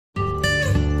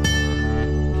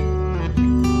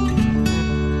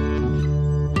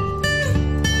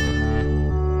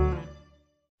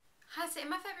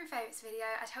favourites video,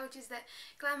 I told you that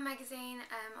Glamour magazine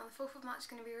on the 4th of March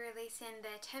is going to be releasing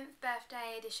their 10th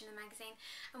birthday edition of the magazine,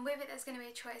 and with it there's going to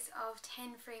be a choice of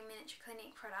 10 free miniature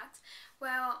Clinique products.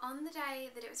 Well, on the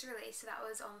day that it was released, so that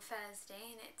was on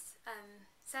Thursday, and it's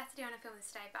Saturday when I film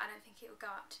this today, but I don't think it will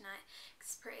go up tonight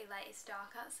because it's pretty late, it's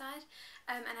dark outside,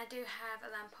 and I do have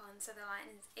a lamp on, so the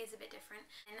lighting is a bit different,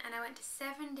 and I went to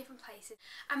 7 different places.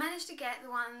 I managed to get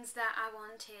the ones that I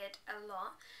wanted a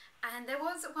lot, and there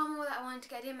was one more that I wanted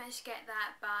to get. I didn't manage to get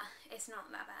that, but it's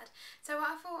not that bad. So what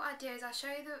I thought I'd do is I'll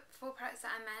show you the 4 products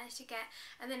that I managed to get,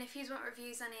 and then if you want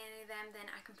reviews on any of them, then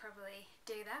I can probably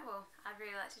do that. Well, I'd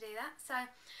really like to do that. So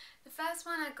the first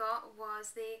one I got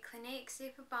was the Clinique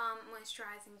Super Balm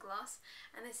Moisturising Gloss,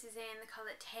 and this is in the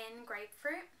colour 10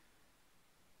 Grapefruit.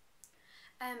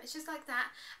 It's just like that.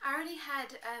 I already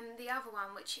had the other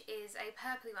one, which is a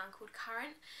purpley one called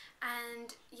Currant,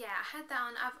 and yeah, I had that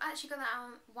on. I've actually got that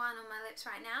one on my lips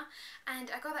right now,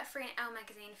 and I got that free in Elle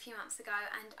magazine a few months ago,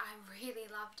 and I really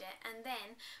loved it. And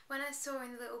then when I saw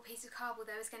in the little piece of cardboard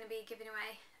they was going to be giving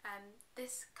away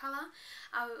this colour,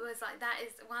 I was like, that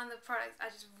is one of the products I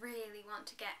just really want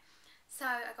to get. So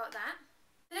I got that.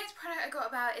 The next product I got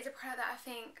about is a product that I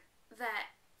think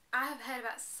that I have heard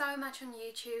about so much on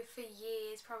YouTube for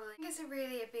years probably. I think it's a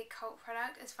really big cult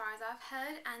product as far as I've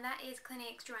heard, and that is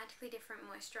Clinique's Dramatically Different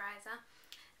Moisturiser.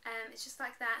 It's just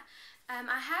like that.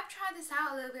 I have tried this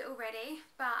out a little bit already,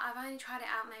 but I've only tried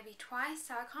it out maybe twice,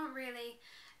 so I can't really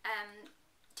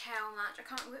tell much. I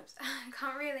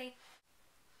can't really,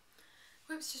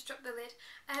 whoops, just dropped the lid.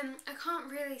 I can't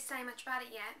really say much about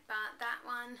it yet, but that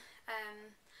one,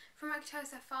 from what I can tell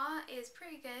so far, is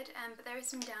pretty good, but there is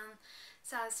some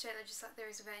downsides to it, just like there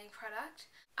is with any product.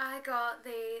 I got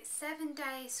the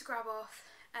 7-day scrub off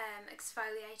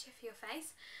exfoliator for your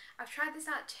face. I've tried this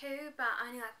out too, but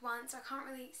only like once. I can't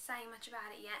really say much about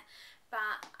it yet,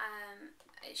 but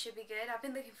it should be good. I've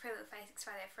been looking for a little face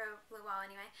exfoliator for a little while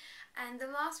anyway. And the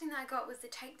last thing that I got was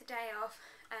the Take the Day Off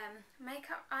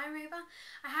makeup eye remover.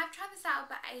 I have tried this out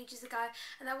about ages ago,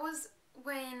 and that was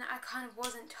when I kind of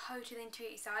wasn't totally into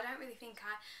it, so I don't really think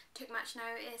I took much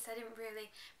notice. I didn't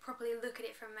really properly look at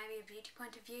it from maybe a beauty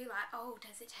point of view, like, oh,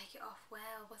 does it take it off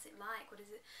well, what's it like, what does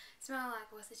it smell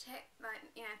like, what's the like,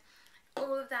 you know,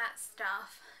 all of that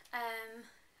stuff.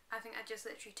 I think I just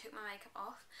literally took my makeup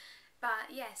off.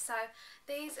 But yeah, so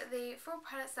these are the 4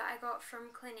 products that I got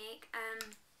from Clinique,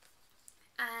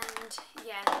 and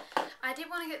yeah, I did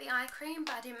want to get the eye cream,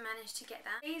 but I didn't manage to get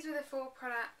that. These were the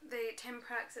 10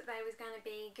 products that they was going to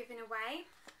be giving away,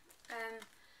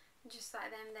 just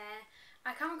like them there.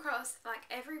 I come across like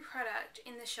every product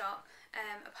in the shop,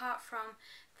 apart from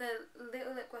the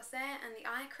little lip gloss there and the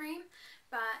eye cream.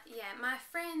 But yeah, my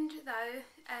friend though,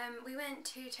 we went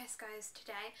to Tesco's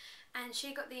today, and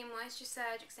she got the Moisture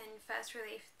Surge Extended First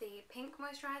Relief, the pink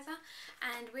moisturiser,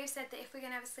 and we've said that if we're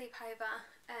going to have a sleepover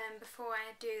before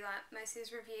I do like most of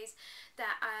these reviews,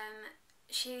 that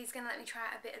she's going to let me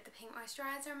try a bit of the pink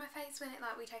moisturiser on my face when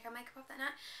we take our makeup off that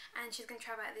night, and she's going to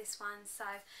try out this one. So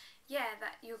yeah,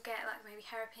 that you'll get like maybe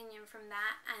her opinion from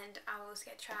that, and I'll also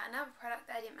get to try out another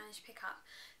product that I didn't manage to pick up.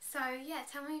 So yeah,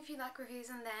 tell me if you like reviews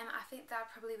on them. I think that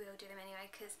I probably will do them anyway,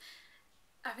 because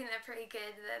I think they're pretty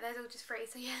good. They're all just free.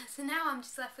 So yeah, so now I'm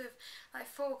just left with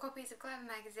like 4 copies of Glamour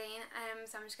magazine,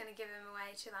 so I'm just going to give them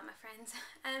away to like my friends.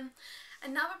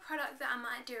 Another product that I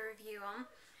might do a review on,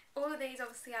 all of these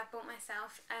obviously I've bought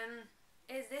myself,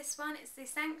 is this one. It's the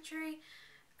Sanctuary,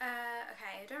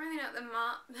 okay, I don't really know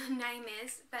what the name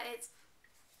is, but it's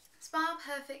Spa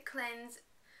Perfect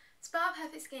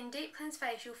Skin Deep Cleanse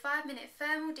Facial 5-minute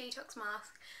Thermal Detox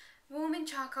Mask, Warming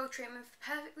Charcoal Treatment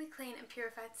for Perfectly Clean and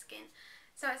Purified Skin.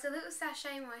 So it's a little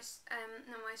sachet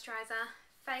moisturiser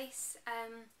face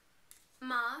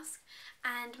mask,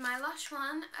 and my Lush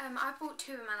one, I bought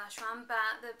 2 of my Lush one,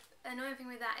 but the annoying thing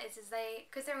with that is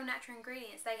because they're all natural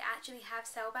ingredients, they actually have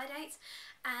sell-by dates,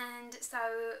 and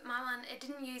so my one, it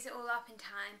didn't use it all up in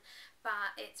time,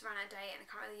 but it's run out of date and I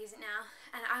can't really use it now,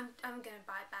 and I'm going to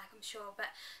buy it back, I'm sure,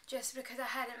 but just because I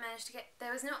hadn't managed to get,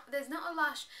 there's not a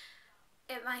Lush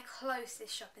at my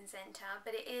closest shopping centre,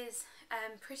 but it is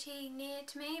pretty near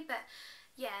to me. But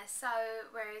yeah, so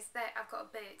whereas I've got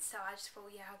a Boots, so I just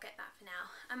thought, yeah, I'll get that for now.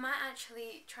 I might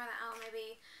actually try that out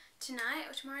maybe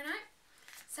tonight or tomorrow night.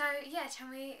 So yeah, tell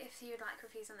me if you'd like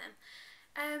reviews on them.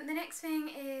 The next thing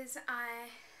is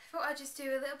I thought I'd just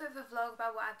do a little bit of a vlog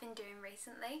about what I've been doing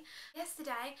recently.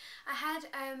 Yesterday I had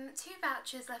 2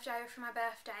 vouchers left over from my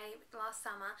birthday last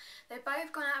summer. They've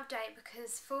both gone out of date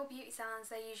because for beauty salons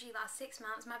they usually last 6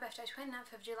 months. My birthday is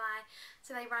 29th of July,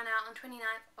 so they run out on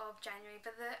 29th of January.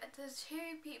 But the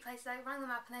 2 beauty places, they rung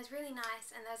them up and there's really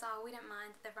nice, and there's, oh, we don't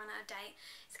mind that they've run out of date.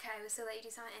 It's okay, we'll still let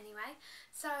you do something anyway.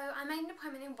 So I made an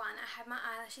appointment in one. I had my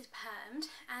eyelashes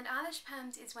permed, and eyelash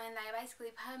perms is when they are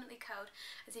basically permanently curled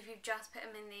as if you've just put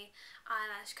them in the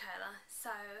eyelash curler. So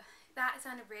that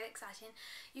sounded really exciting.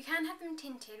 You can have them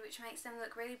tinted, which makes them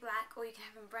look really black, or you can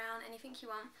have them brown, anything you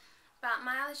want. But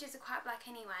my eyelashes are quite black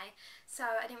anyway, so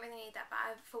I didn't really need that, but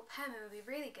I thought perming would be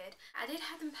really good. I did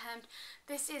have them permed.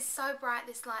 This is so bright,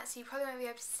 this light, so you probably won't be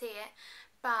able to see it,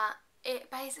 but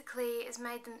it basically has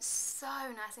made them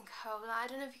so nice and curled. I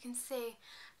don't know if you can see,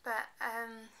 but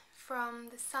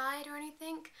from the side or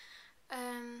anything,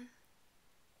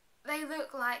 they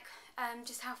look like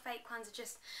just how fake ones are,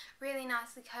 just really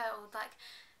nicely curled. Like,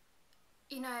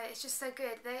 you know, it's just so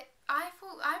good. I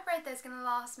read there's going to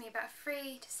last me about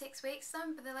 3 to 6 weeks,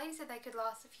 but the lady said they could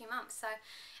last a few months. So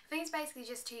I think it's basically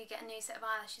just till you get a new set of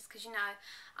eyelashes, because, you know,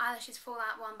 eyelashes fall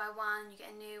out one by one, you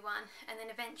get a new one, and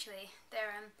then eventually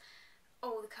they're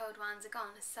all the curled ones are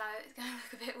gone. So it's going to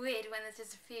look a bit weird when there's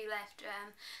just a few left.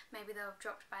 Maybe they'll have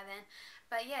dropped by then.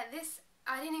 But yeah,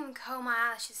 I didn't even curl my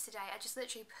eyelashes today. I just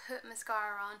literally put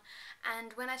mascara on,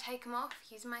 and when I take them off,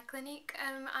 using my Clinique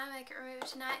eye makeup remover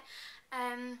tonight,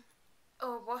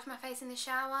 or wash my face in the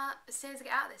shower, as soon as I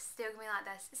get out, it's still going to be like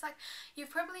this. It's like, you've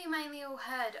probably mainly all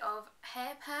heard of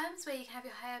hair perms, where you can have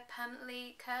your hair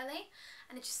permanently curly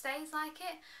and it just stays like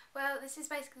it. Well, this is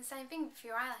basically the same thing for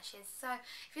your eyelashes. So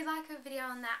if you'd like a video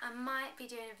on that, I might be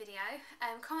doing a video.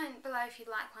 Comment below if you'd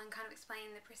like one, kind of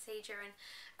explaining the procedure and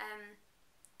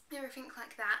everything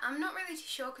like that. I'm not really too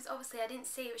sure, because obviously I didn't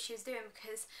see what she was doing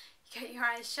because you get your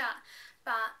eyes shut,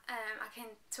 but I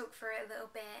can talk through it a little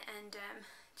bit, and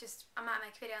I might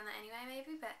make a video on that anyway,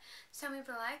 maybe, but tell me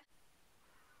below.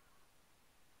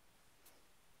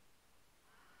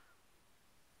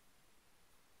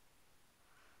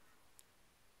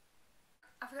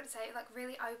 I forgot to say, it like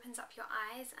really opens up your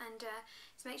eyes, and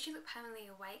it makes you look permanently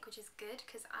awake, which is good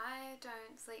because I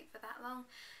don't sleep for that long.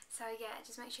 So yeah, it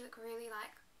just makes you look really,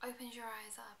 like, opens your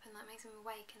eyes up and like makes them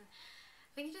awake, and I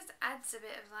think it just adds a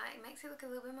bit of, like, it makes it look a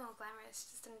little bit more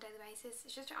glamorous just on a daily basis.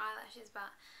 It's just your eyelashes,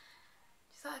 but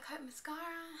just like a coat of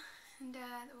mascara and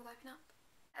it will open up.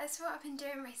 As for what I've been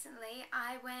doing recently,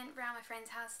 I went round my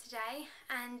friend's house today,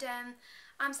 and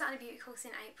I'm starting a beauty course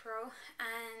in April,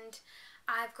 and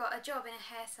I've got a job in a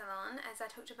hair salon, as I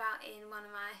talked about in one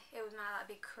of my, it was my like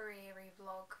big career-y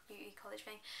vlog beauty college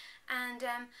thing, and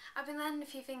I've been learning a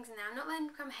few things in there. I'm not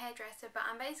learning to become a hairdresser, but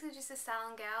I'm basically just a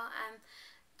salon girl,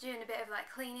 doing a bit of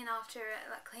like cleaning after,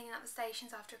 like cleaning up the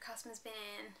stations after a customer's been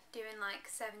in, doing like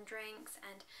serving drinks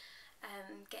and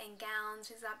getting gowns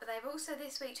and stuff. But they've also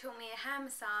this week taught me a hand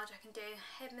massage. I can do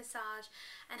head massage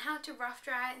and how to rough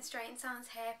dry and straighten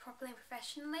someone's hair properly and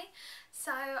professionally. So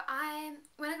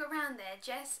when I got around there,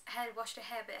 Jess had washed her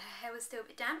hair, but her hair was still a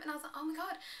bit damp, and I was like, oh my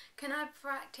god, can I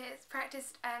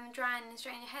practice drying and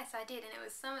straightening your hair? So I did, and it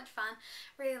was so much fun.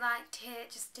 Really liked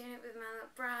it, just doing it with my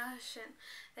little brush and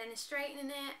then straightening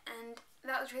it, and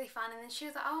that was really fun. And then she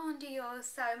was like, oh, I want to do yours.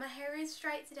 So my hair is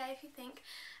straight today, if you think,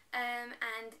 and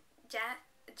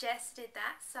Jess did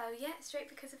that, so yeah, straight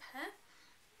because of her.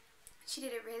 She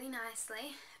did it really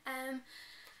nicely,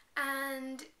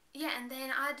 and yeah, and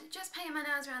then I'd just painted my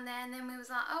nails around there, and then we was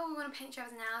like, oh, we want to paint each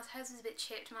other's nails. Hers was a bit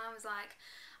chipped. Mine was like,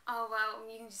 oh well,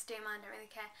 you can just do mine, don't really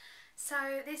care.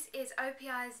 So this is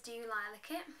OPI's Do You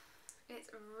Lilac It. It's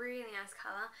a really nice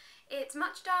colour. It's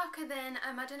much darker than,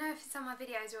 I don't know if it's on my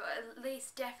videos, or at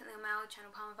least definitely on my old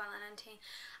channel, Palmer Violet 19.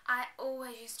 I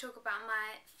always used to talk about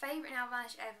my favourite nail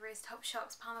varnish ever is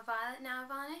Topshop's Palmer Violet nail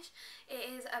varnish. It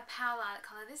is a pale lilac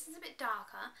colour. This is a bit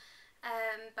darker,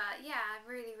 but yeah, I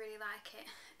really, really like it.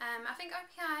 I think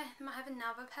OPI might have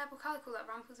another purple colour called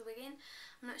like Rumpelstiltskin.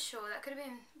 I'm not sure. That could have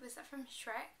been, was that from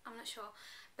Shrek? I'm not sure.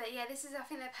 But yeah, this is, I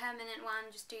think, the permanent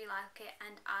one, just Do You Like It,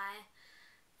 and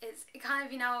it's kind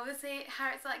of, you know, obviously how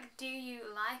it's like, do you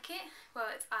like it? Well,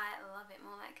 it's I love it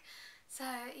more like. So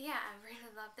yeah, I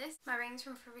really love this. My ring's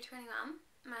from Forever 21.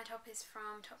 My top is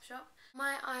from Topshop.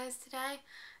 My eyes today,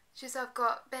 just I've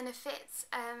got Benefits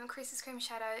Creaseless Cream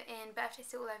Shadow in Birthday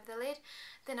Still all over the lid.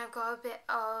 Then I've got a bit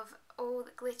of all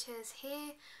the glitters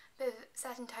here, bit of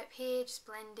satin taupe here, just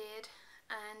blended,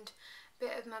 and a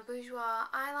bit of my Bourjois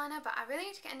eyeliner. But I really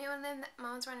need to get a new one of them.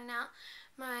 Mine's running out.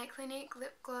 My Clinique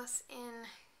lip gloss in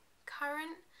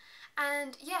Current,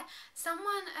 and yeah,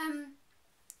 someone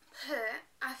put,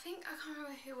 I think, I can't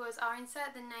remember who it was, I'll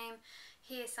insert the name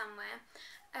here somewhere.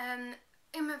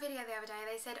 In my video the other day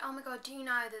they said, oh my god, do you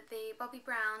know that the Bobbi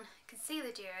Brown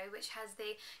concealer duo, which has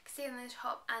the concealer in the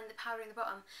top and the powder in the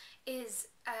bottom,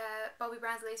 is Bobbi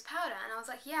Brown's loose powder? And I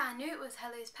was like, yeah, I knew it was her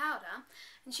loose powder.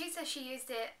 And she said she used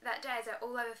it that day as her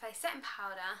all over face setting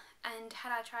powder, and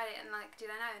had I tried it and like, did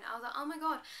I know? And I was like, oh my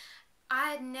god,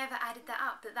 I had never added that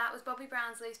up, that was Bobbi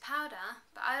Brown's loose powder,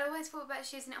 but I'd always thought about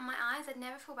using it on my eyes. I'd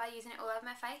never thought about using it all over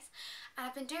my face, and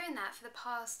I've been doing that for the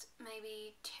past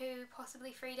maybe 2,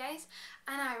 possibly 3 days,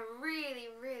 and I really,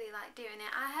 really like doing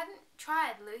it. I hadn't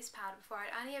tried loose powder before.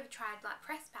 I'd only ever tried like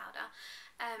pressed powder,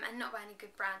 and not by any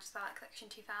good brand, just by like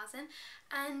Collection 2000,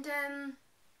 and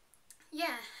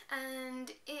yeah,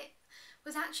 and it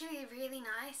was actually really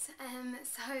nice.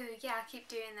 So yeah, I keep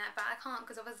doing that, but I can't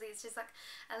because obviously it's just like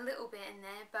a little bit in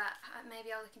there, but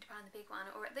maybe I'll look into buying the big one,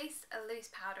 or at least a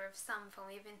loose powder of some form,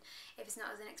 even if it's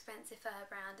not as inexpensive for her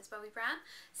brand as Bobbi Brown.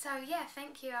 So yeah,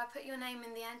 thank you. I'll put your name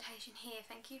in the annotation here.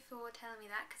 Thank you for telling me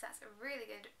that, because that's a really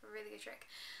good trick.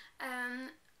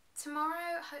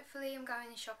 Tomorrow, hopefully, I'm going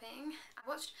shopping. I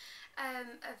watched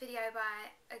a video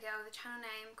by a girl with a channel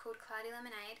name called Cloudy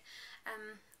Lemonade.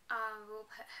 I will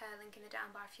put her link in the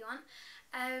down bar if you want.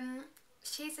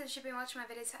 She said she'd been watching my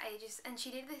videos for ages, and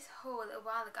she did this haul a little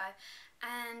while ago,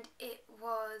 and it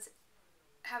was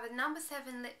have a number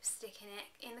 7 lipstick in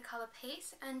it in the colour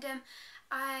Peace, and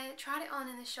I tried it on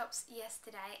in the shops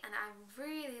yesterday, and I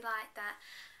really like that.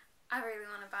 I really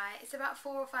want to buy it. It's about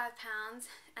 £4 or £5.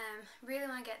 Really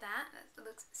want to get that. It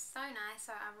looks so nice,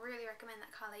 so I really recommend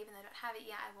that colour. Even though I don't have it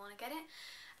yet, I want to get it.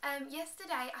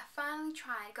 Yesterday I finally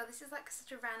tried, god, this is like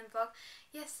such a random vlog.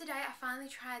 Yesterday I finally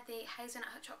tried the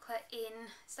hazelnut hot chocolate in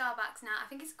Starbucks. Now I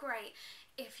think it's great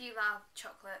if you love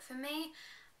chocolate. For me,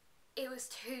 it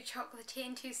was too chocolatey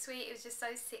and too sweet. It was just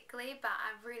so sickly, but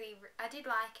I did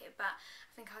like it, but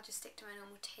I think I'll just stick to my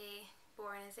normal tea,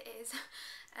 boring as it is.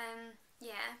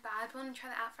 Yeah, but I'd want to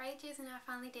try that out for ages, and I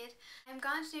finally did. I'm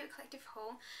going to do a collective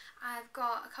haul. I've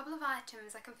got a couple of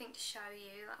items I can think to show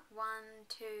you, like 1,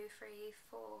 2, 3,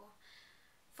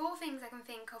 4 things I can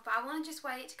think of, but I want to just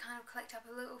wait to kind of collect up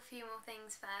a little few more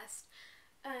things first.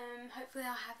 Hopefully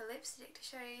I'll have a lipstick to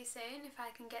show you soon, if I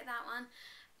can get that one.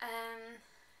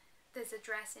 There's a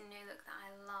dress in New Look that I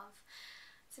love.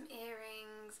 Some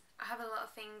earrings. I have a lot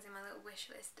of things in my little wish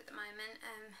list at the moment.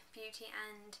 Beauty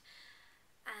and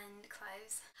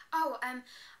clothes. Oh, I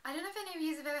don't know if any of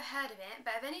you have ever heard of it,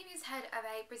 but have any of you heard of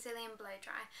a Brazilian blow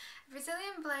dry?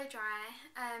 Brazilian blow dry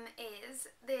is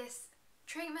this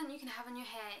treatment you can have on your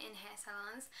hair in hair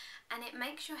salons, and it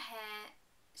makes your hair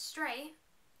straight.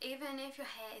 Even if your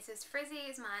hair is as frizzy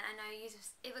as mine. I know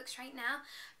it looks straight now,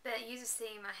 but you just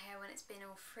see my hair when it's been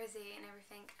all frizzy and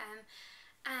everything.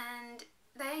 And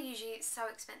they're usually so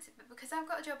expensive, but because I've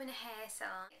got a job in a hair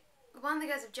salon, one of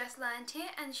the girls have just learnt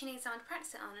it, and she needs someone to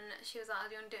practice it on, and she was like, oh,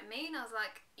 do you want to do it with me? And I was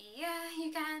like, yeah, you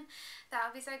can. That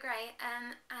would be so great.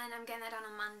 And I'm getting that done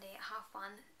on Monday at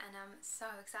 1:30, and I'm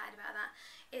so excited about that.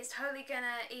 It's totally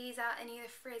gonna ease out any of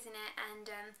the frizz in it,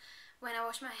 and when I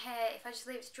wash my hair, if I just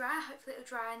leave it to dry, hopefully it'll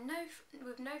dry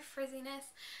with no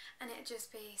frizziness, and it'll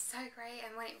just be so great.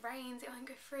 And when it rains, it won't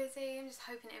go frizzy. I'm just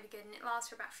hoping it'll be good, and it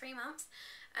lasts for about 3 months.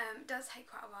 It does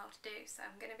take quite a while to do, so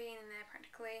I'm going to be in there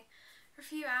practically for a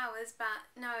few hours, but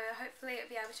no, hopefully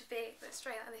it'll be able to be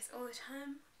straight like this all the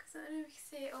time, because I don't know if you can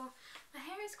see it all. My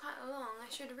hair is quite long. I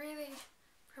should really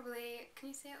probably,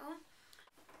 can you see it all?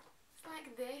 It's like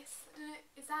this.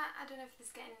 I don't know if this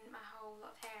is getting my whole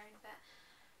lot of hair in, but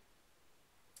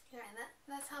yeah,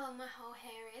 that's how long my whole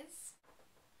hair is.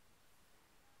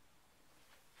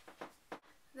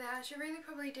 I should really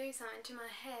probably do something to my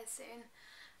hair soon.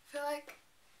 I feel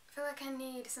like I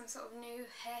need some sort of new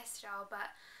hairstyle,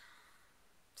 but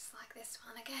just like this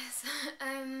one, I guess.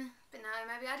 But no,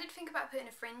 maybe I did think about putting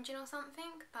a fringe in or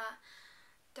something, but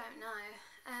don't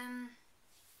know.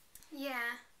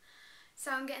 Yeah,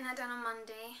 so I'm getting that done on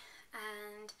Monday.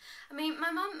 And I mean,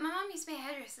 my mum used to be a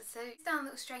hairdresser, so she's done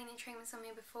little straightening treatments on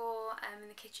me before in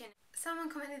the kitchen.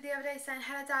 Someone commented the other day saying,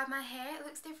 had I dyed my hair, it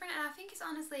looks different, and I think it's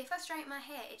honestly, if I straighten my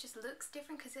hair, it just looks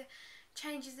different because it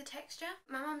changes the texture.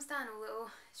 My mum's done all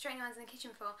little straightening ones in the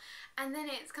kitchen before, and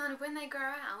then it's kind of, when they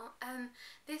grow out,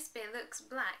 this bit looks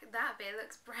black, that bit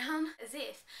looks brown, as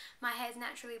if my hair's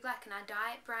naturally black and I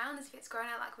dye it brown, as if it's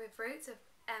grown out like with roots of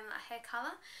like hair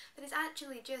colour, but it's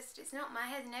actually just, it's not, my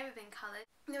hair's never been coloured.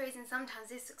 The reason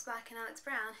sometimes this looks black and that looks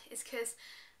brown is because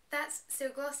that's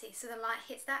still glossy, so the light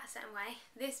hits that a certain way.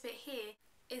 This bit here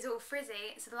is all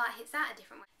frizzy, so the light hits that a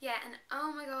different way. Yeah, and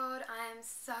oh my god, I am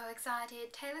so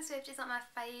excited. Taylor Swift is like my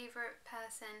favourite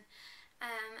person,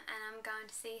 and I'm going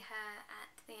to see her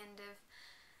at the end of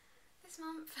this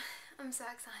month. I'm so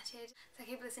excited. So I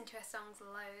keep listening to her songs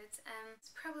loads.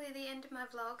 It's probably the end of my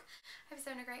vlog. Hope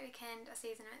you're having a great weekend. I'll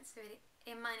see you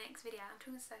in my next video. I'm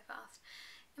talking so fast.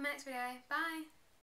 In my next video. Bye!